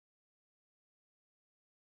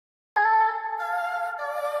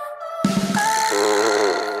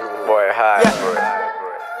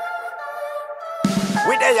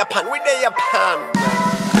there upon.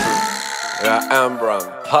 Yeah, Ambram,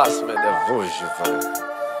 pass me the voice,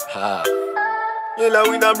 ha. You know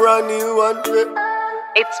we a brand new one.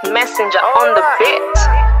 It's Messenger on the beat.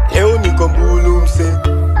 Leo niko MBULU mse,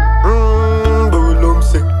 MBULU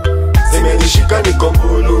mse. Zimenishika niko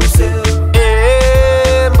MBULU mse,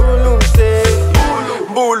 MBULU mse.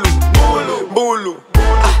 MBULU, MBULU,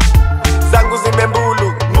 zangu zime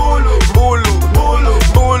MBULU, MBULU.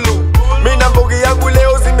 Mina mbogi yangu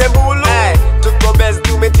leo zime MBULU. Tuko best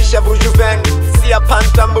tumetisha vujuven. Siya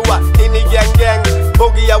pantambua, ini gang.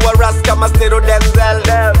 Mbogi ya waras kama STETO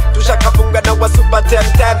Denzel. Tushakafunga na wa super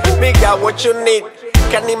 10-10. Me got what you need.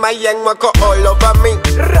 Kani mayeng wako all over me.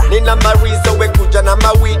 Nina marizo we kuja na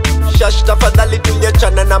maweed. Shash tafadhali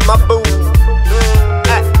tuliachana na mabu.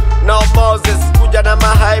 No Moses kuja na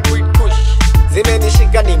hybrid kush.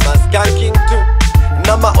 Zimenishika ni maskanking tu.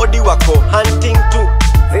 Na maodi wako hunting tu.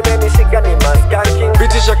 Zimenishika ni maskanking.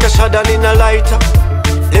 Bitisha kashada nina lighter.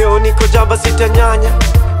 Leo niko jaba sitanyanya.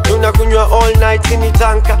 Tunakunywa all night sini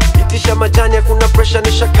tanka. Itisha majani kuna pressure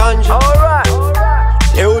nisha kanja.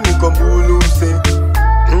 Leo niko MBULU mse,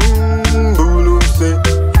 MBULU mse.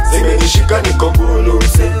 Zimenishika niko MBULU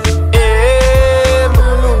mse,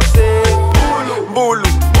 MBULU mse. MBULU,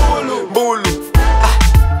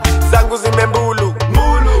 zangu zime MBULU,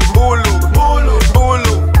 MBULU.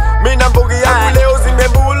 Mina mbogi yangu leo zime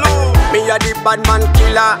MBULU. Me a the bad man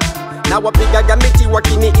killer. Na wapigaga miti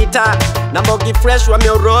wakiniita. Na mbogi fresh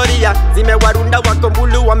wameororia. Zimewarunda wako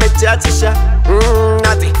MBULU wamechachisha.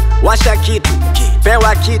 Nati, washa kitu,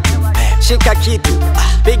 pewa kitu, shika kitu,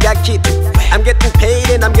 piga kitu. I'm getting paid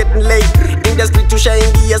and I'm getting late. Industry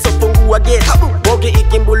tushaingia so fungua gate. Bogi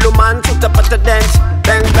ikimbulu man tutapata dance.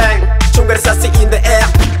 Bang bang, chunga risasi in the air.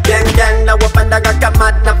 Gang na wapandaga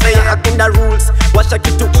kamat na fair. Hakuna rules, washa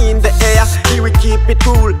kitu in the air. Here we keep it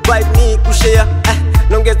cool, vibe ni kushare.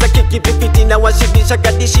 Nongeza kiki pipiti na washibisha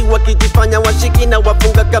kadishi. Wakijifanya washiki na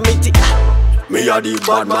wafunga kamiti. Me a the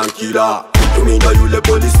bad man killer. Tumina yule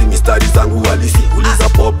polisi mistari zangu halisi. Uliza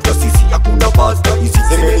pop na sisi hakuna fast na easy.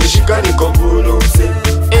 Zimenishika niko MBULU mse,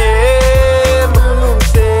 MBULU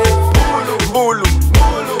mse. MBULU,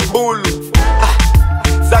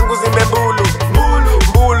 zangu zime MBULU, MBULU.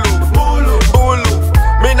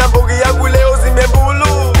 Mina mbogi yangu leo zime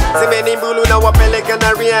MBULU. Zimeni MBULU na wapeleka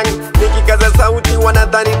na riang. Nikikaza sauti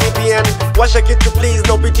wanadhani ni BRYAN. Washa kitu please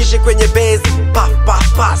no pitishe kwenye base.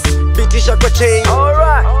 Pass, pitisha kwa chain.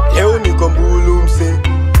 Leo niko MBULU mse,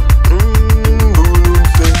 MBULU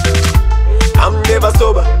mse. I'm never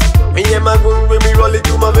sober. Me and my gun when we roll it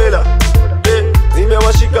to my vela.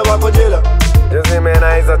 Zimewashika wako jela.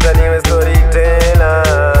 Zimenaiza taniwe storyteller.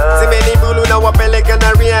 Zimeni MBULU na wapeleka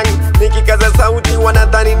na riang. Nikikaza sauti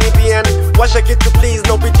wanadhani ni BRYAN. Washa kitu please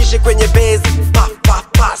no pitishe kwenye base.